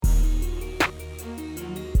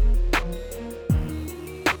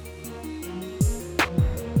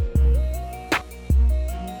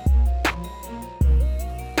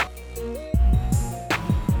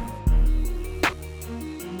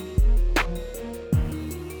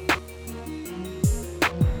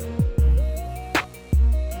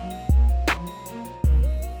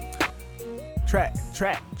You said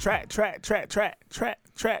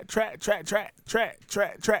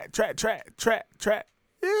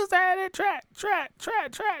it,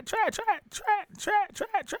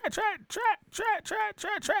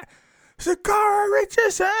 Shakara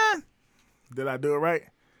Richardson. Did I do it right?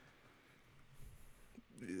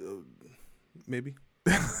 Maybe.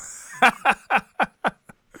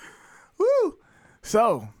 Woo.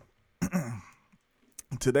 So,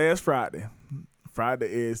 today is Friday. Friday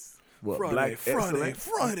is what? Black Excellence.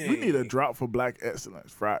 Friday. We need a drop for Black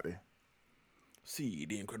Excellence Friday. See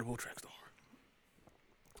the Incredible Track Star.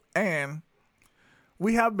 And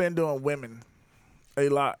we have been doing women a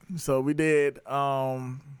lot. So we did,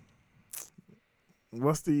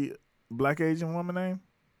 what's the Black Asian woman name?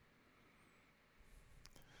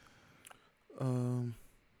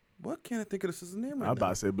 What can't I think of this as a name right now? I'm about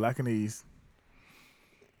to say Blackanese.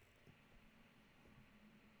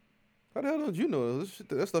 How the hell don't you know this shit?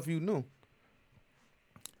 That stuff you know.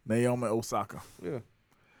 Naomi Osaka. Yeah.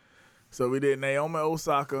 So we did Naomi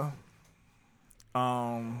Osaka.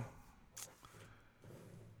 I'm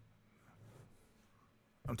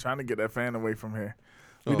trying to get that fan away from here.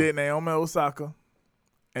 We did Naomi Osaka,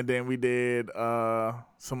 and then we did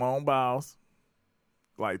Simone Biles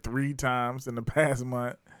like 3 times in the past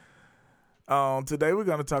month. Today we're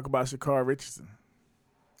going to talk about Sha'Carri Richardson.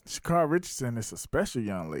 Sha'Carri Richardson is a special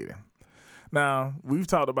young lady. Now, we've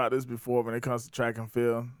talked about this before when it comes to track and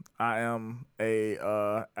field. I am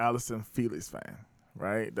a Allison Felix fan,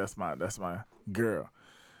 right? That's my girl.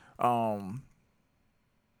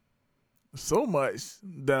 So much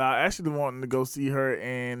that I actually wanted to go see her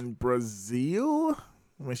in Brazil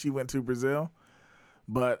when she went to Brazil.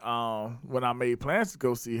 But when I made plans to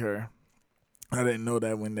go see her, I didn't know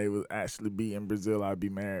that when they would actually be in Brazil, I'd be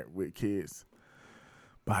married with kids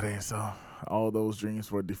by then. So all those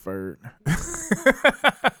dreams were deferred.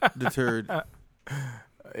 Deterred.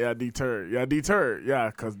 Yeah, deterred. Yeah, deterred. Yeah,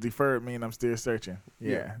 because deferred mean I'm still searching.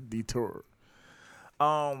 Yeah, deterred.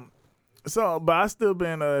 So, but I still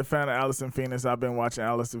been a fan of Allison Phoenix. I've been watching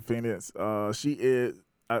Allison Phoenix. She is,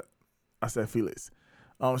 I said Felix.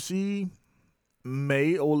 She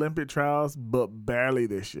made Olympic trials, but barely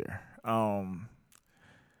this year. And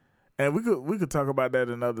we could talk about that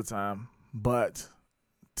another time. But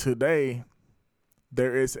today,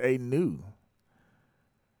 there is a new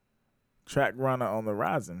track runner on the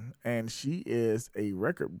horizon, and she is a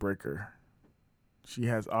record breaker. She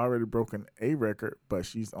has already broken a record, but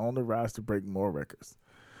she's on the rise to break more records.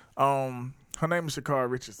 Her name is Sha'Carri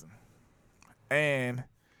Richardson. And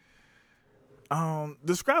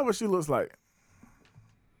describe what she looks like.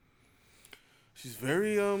 She's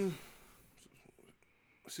very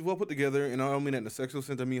she's well put together, and I don't mean that in a sexual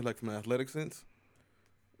sense. I mean like from an athletic sense.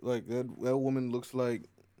 Like that woman looks like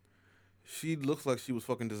she was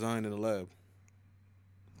fucking designed in a lab.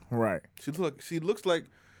 Right. She looks like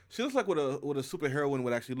what a superheroine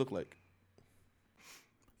would actually look like.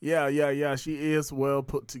 Yeah. She is well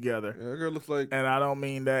put together. Yeah, that girl looks like, and I don't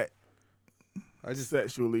mean that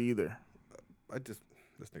sexually either. This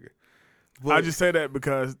nigga. But I just say that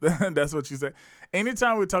because that's what you said.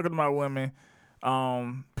 Anytime we're talking about women,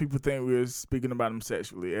 people think we're speaking about them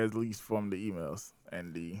sexually, at least from the emails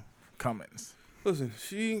and the comments. Listen,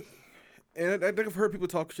 and I think I've heard people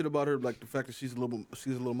talk shit about her, like the fact that she's a little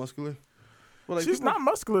muscular. Well, like, she's not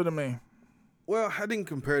muscular to me. Well, I think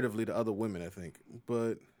comparatively to other women, I think,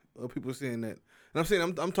 but people are saying that, and I'm saying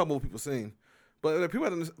I'm talking about what people are saying, but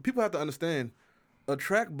people have to understand, a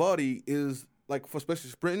track body is like for especially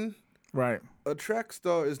sprinting. Right. A track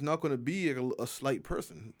star is not going to be a slight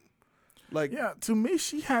person. Like, yeah, to me,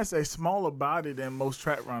 she has a smaller body than most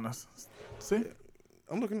track runners. See? Yeah,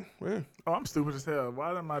 I'm looking. Yeah. Oh, I'm stupid as hell.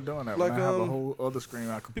 Why am I doing that? Like, when I have a whole other screen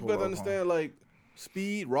I can pull up. People have to understand, like,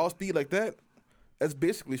 speed, raw speed like that, that's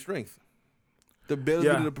basically strength. The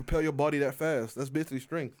ability to propel your body that fast, that's basically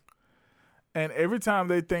strength. And every time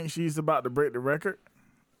they think she's about to break the record,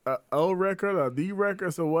 a record or the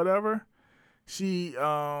records or whatever, she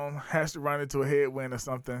has to run into a headwind or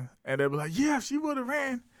something, and they'll be like, yeah, if she would have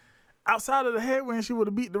ran outside of the headwind, she would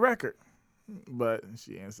have beat the record. But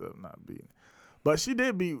she ends up not beating. But she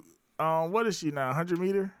did beat, what is she now, 100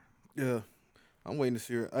 meter? Yeah. I'm waiting to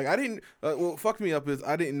see her. Like, I didn't, what fucked me up is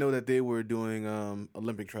I didn't know that they were doing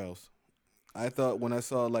Olympic trials. I thought when I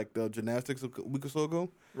saw, like, the gymnastics a week or so ago,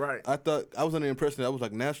 right? I thought, I was under the impression that I was,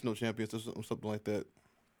 like, national champions or something like that.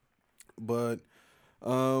 But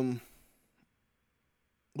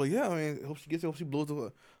yeah, I mean, hope she blows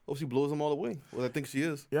them all away. Well, I think she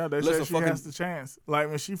is. Yeah, they say she has the chance. Like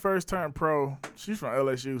when she first turned pro, she's from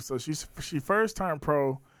LSU, so she first turned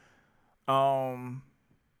pro.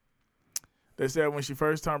 They said when she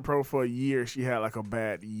first turned pro for a year, she had like a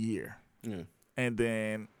bad year. Yeah. And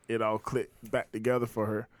then it all clicked back together for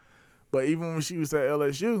her. But even when she was at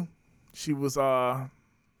LSU, she was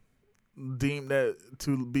deemed that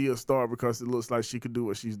to be a star because it looks like she could do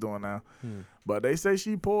what she's doing now. But they say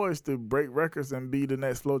she poised to break records and be the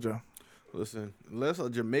next FloJo. Listen, unless a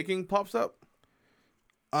Jamaican pops up,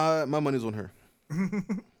 my money's on her. I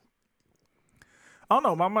don't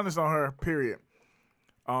know. My money's on her, period.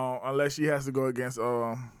 Unless she has to go against,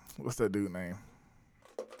 what's that dude name?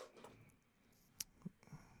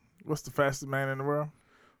 What's the fastest man in the world?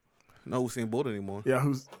 Not Usain Bolt anymore.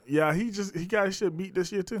 Yeah, he got his shit beat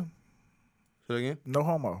this year too. Say that again? No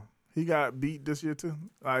homo. He got beat this year too.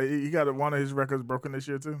 He got one of his records broken this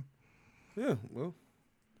year too. Yeah, well.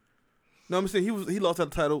 No, I'm saying he lost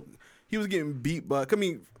that title. He was getting beat by. I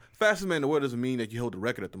mean, fastest man in the world doesn't mean that you hold the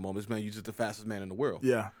record at the moment. This man, you're just the fastest man in the world.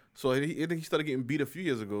 Yeah. So I think he started getting beat a few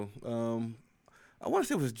years ago. I want to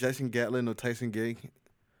say it was Jason Gatlin or Tyson Gay.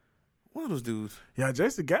 One of those dudes. Yeah,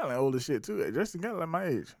 Jason Gatlin old as shit too. Jason Gatlin my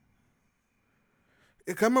age.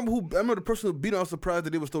 I remember the person who beat him. I was surprised that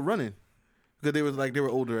they were still running because they were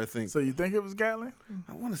older. I think. So you think it was Gatlin?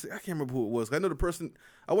 I want to say I can't remember who it was. I know the person.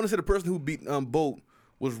 I want to say the person who beat Bolt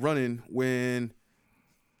was running when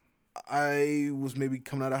I was maybe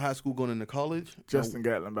coming out of high school going into college. Justin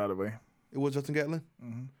Gatlin, by the way. It was Justin Gatlin?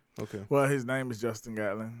 Mm-hmm. Okay. Well, his name is Justin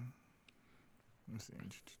Gatlin. Let's see.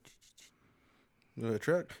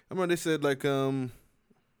 Track? I remember they said no,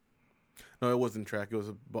 it wasn't track. It was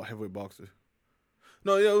a heavyweight boxer.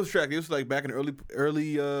 No, yeah, it was track. It was like back in the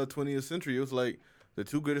early 20th century. It was like the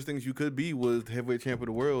two greatest things you could be was the heavyweight champ of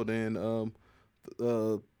the world and an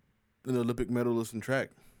Olympic medalist in track.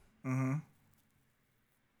 Mm-hmm.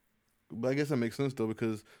 But I guess that makes sense though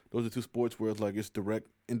because those are two sports where it's direct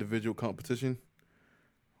individual competition.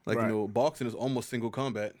 Like right. Boxing is almost single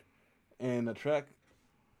combat, and track.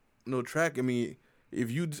 I mean, if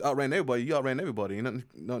you just outran everybody, you outran everybody. Ain't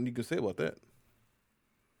nothing you can say about that.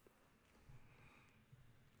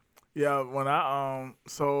 Yeah, when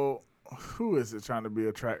so who is it trying to be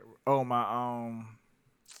a track? Oh, my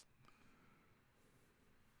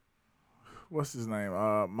what's his name?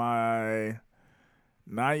 My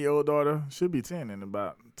 9-year-old daughter should be 10 in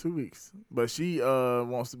about 2 weeks, but she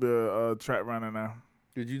wants to be a track runner now.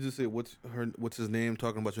 Did you just say what's his name?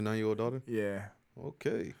 Talking about your 9-year-old daughter? Yeah.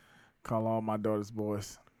 Okay. Call all my daughter's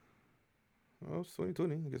boys. Oh, it's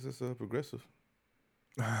 2020. I guess it's progressive.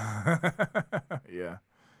 Yeah.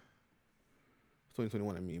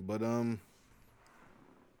 2021, I mean, but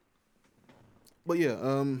yeah,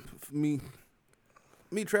 for me,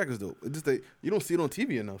 track is dope. It's just that you don't see it on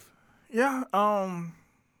TV enough. Yeah,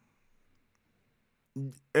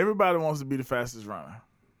 everybody wants to be the fastest runner,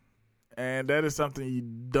 and that is something you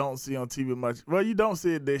don't see on TV much. Well, you don't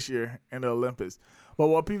see it this year in the Olympics, but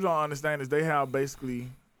what people don't understand is they have basically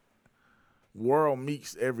world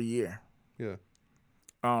meets every year. Yeah.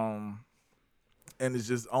 And it's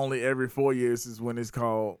just only every 4 years is when it's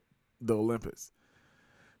called the Olympics.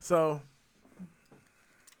 So,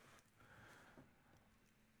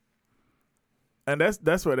 and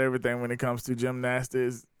that's what everything when it comes to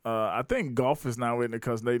gymnastics. I think golf is now in it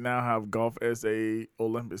because they now have golf as a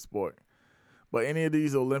Olympic sport. But any of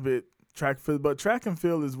these Olympic track and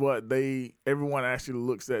field is what everyone actually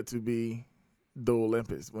looks at to be the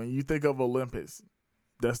Olympics. When you think of Olympics,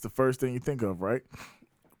 that's the first thing you think of, right?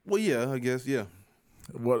 Well, yeah, I guess, yeah.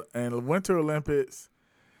 And the Winter Olympics,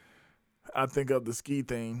 I think of the ski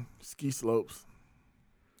slopes,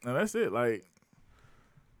 and that's it. Like,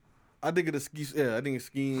 I think of the ski. Yeah, I think of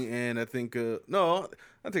skiing, and I think no,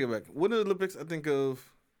 I take it back. Winter Olympics, I think of.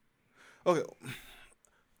 Okay,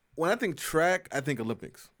 when I think track, I think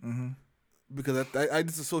Olympics, because I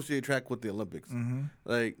just associate track with the Olympics.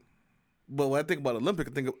 Like, but when I think about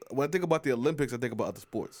Olympics, when I think about the Olympics, I think about other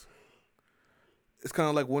sports. It's kind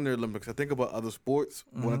of like Winter Olympics. I think about other sports.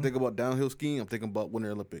 When I think about downhill skiing, I'm thinking about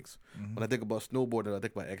Winter Olympics. When I think about snowboarding, I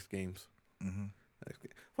think about X Games.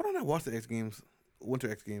 Why don't I watch the X Games,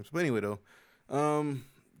 Winter X Games? But anyway, though,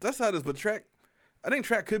 that's how it is. But track, I think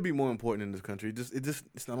track could be more important in this country.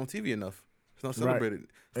 It's not on TV enough. It's not celebrated. Right.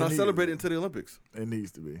 It's not celebrated until the Olympics. It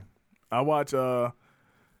needs to be. I watch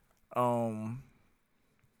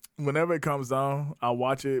whenever it comes on, I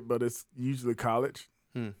watch it, but it's usually college.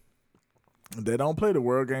 They don't play the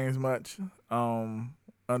World Games much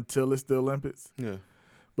until it's the Olympics. Yeah.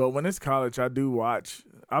 But when it's college, I do watch.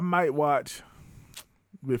 I might watch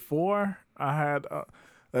before I had,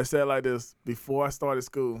 let's say it like this, before I started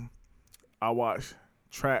school, I watched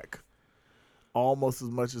track almost as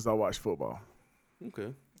much as I watched football.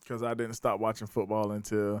 Okay. Because I didn't stop watching football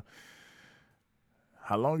until,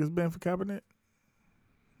 how long it's been for Kaepernick?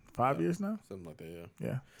 5 years now. Something like that. Yeah.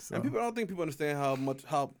 Yeah. So. And I don't think people understand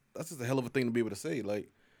how that's just a hell of a thing to be able to say. Like,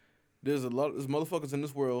 there's motherfuckers in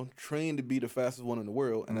this world trained to be the fastest one in the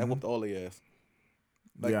world, and that whooped all their ass.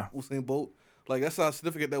 Like Usain Bolt. Like, that's how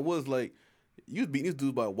significant that was. Like, you was beating these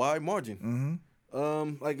dudes by a wide margin.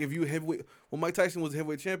 Like, if you heavyweight, when Mike Tyson was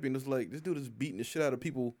heavyweight champion, it's like this dude is beating the shit out of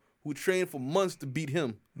people who trained for months to beat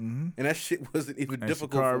him, and that shit wasn't even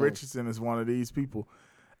difficult. Sha'Carri Richardson is one of these people,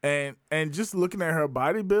 and just looking at her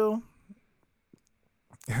body build,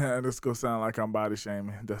 this gonna sound like I'm body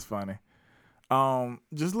shaming. That's funny.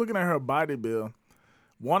 Just looking at her body build,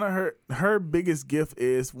 one of her biggest gift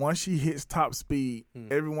is once she hits top speed,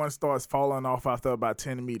 everyone starts falling off after about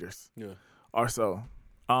 10 meters or so.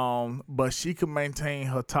 But she can maintain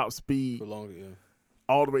her top speed for longer,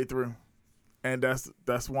 all the way through. And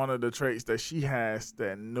that's one of the traits that she has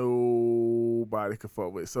that nobody can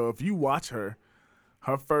fuck with. So if you watch her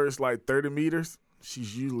first like 30 meters,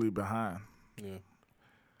 she's usually behind. Yeah.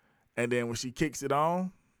 And then when she kicks it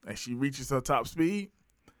on and she reaches her top speed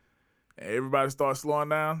and everybody starts slowing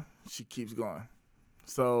down, she keeps going.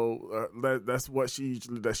 So that's what she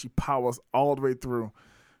powers all the way through.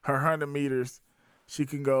 Her 100 meters, she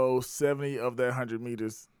can go 70 of that 100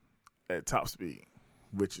 meters at top speed,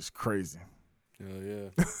 which is crazy. Yeah.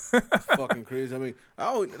 It's fucking crazy. I mean,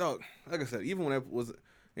 like I said, even when I was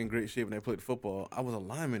in great shape and I played football, I was a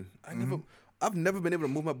lineman. I've never been able to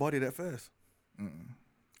move my body that fast.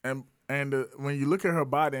 And when you look at her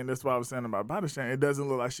body, and that's what I was saying about body shaming, it doesn't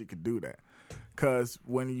look like she could do that. Because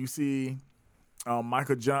when you see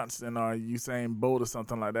Michael Johnson or Usain Bolt or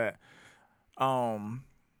something like that, I'm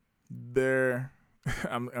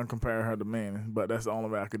comparing her to men, but that's the only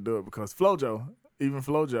way I could do it because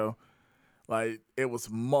FloJo, like, it was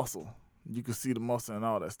muscle. You could see the muscle and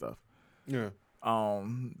all that stuff. Yeah.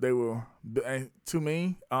 They were, to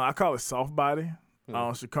me, I call it soft body.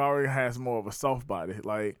 Sha'Carri has more of a soft body.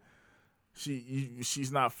 Like,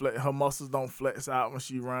 she's not her muscles don't flex out when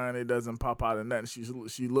she run. It doesn't pop out of nothing.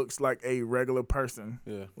 She looks like a regular person.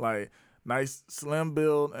 Yeah. Like, nice slim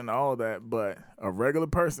build and all that, but a regular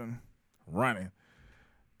person running.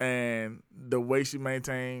 And the way she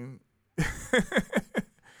maintained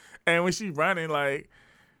and when she running, like,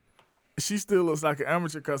 she still looks like an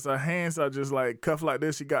amateur because her hands are just like cuffed like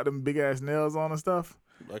this. She got them big ass nails on and stuff.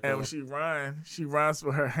 And when she runs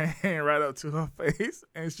with her hand right up to her face,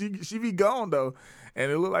 and she be gone though,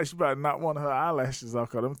 and it look like she about to knock one of her eyelashes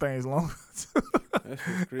off because them things long. That's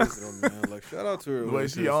just crazy though, man. Like, shout out to her.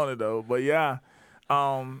 But she on it though. But yeah,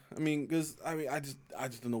 I just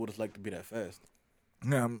don't know what it's like to be that fast.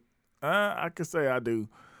 Yeah, I could say I do,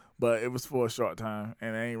 but it was for a short time,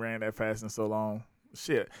 and I ain't ran that fast in so long.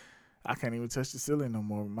 Shit, I can't even touch the ceiling no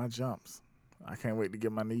more with my jumps. I can't wait to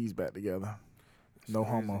get my knees back together. No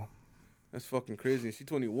homo. That's fucking crazy. And she's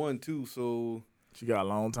 21 too, so she got a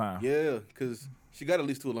long time. Yeah, because she got at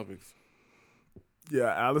least 2 Olympics.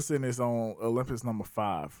 Yeah, Allison is on Olympics number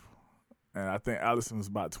 5, and I think Allison was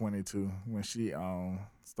about 22 when she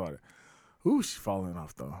started. Ooh, she's falling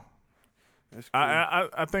off though. That's cool.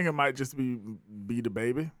 I think it might just be the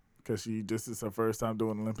baby because this is her first time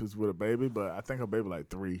doing Olympics with a baby, but I think her baby like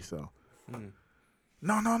 3. So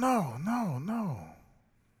no.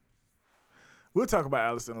 We'll talk about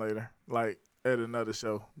Allison later, like at another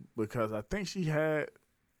show, because I think she did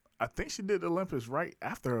the Olympics right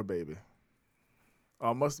after her baby.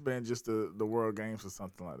 Or it must have been just the World Games or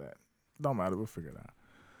something like that. Don't matter, we'll figure it out.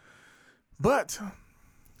 But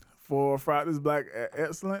for Friday's Black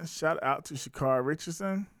Excellence, shout out to Sha'Carri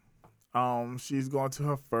Richardson. She's going to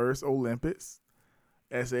her first Olympics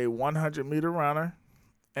as a 100-meter runner,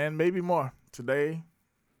 and maybe more today.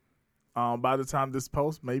 By the time this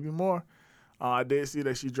post, maybe more. I did see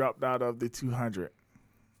that she dropped out of the 200,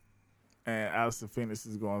 and Allison Phoenix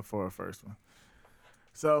is going for her first one.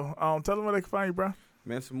 So, tell them where they can find you, bro.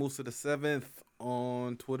 Mansa Musa the 7th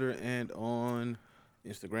on Twitter and on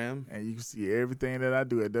Instagram. And you can see everything that I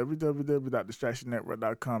do at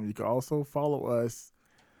www.distractionnetwork.com. You can also follow us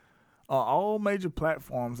on all major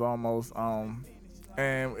platforms almost.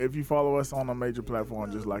 And if you follow us on a major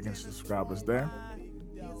platform, just like and subscribe us there.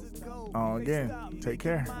 Again, take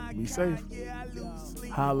care. Be safe.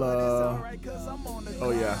 Holla.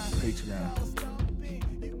 Oh, yeah. Patreon.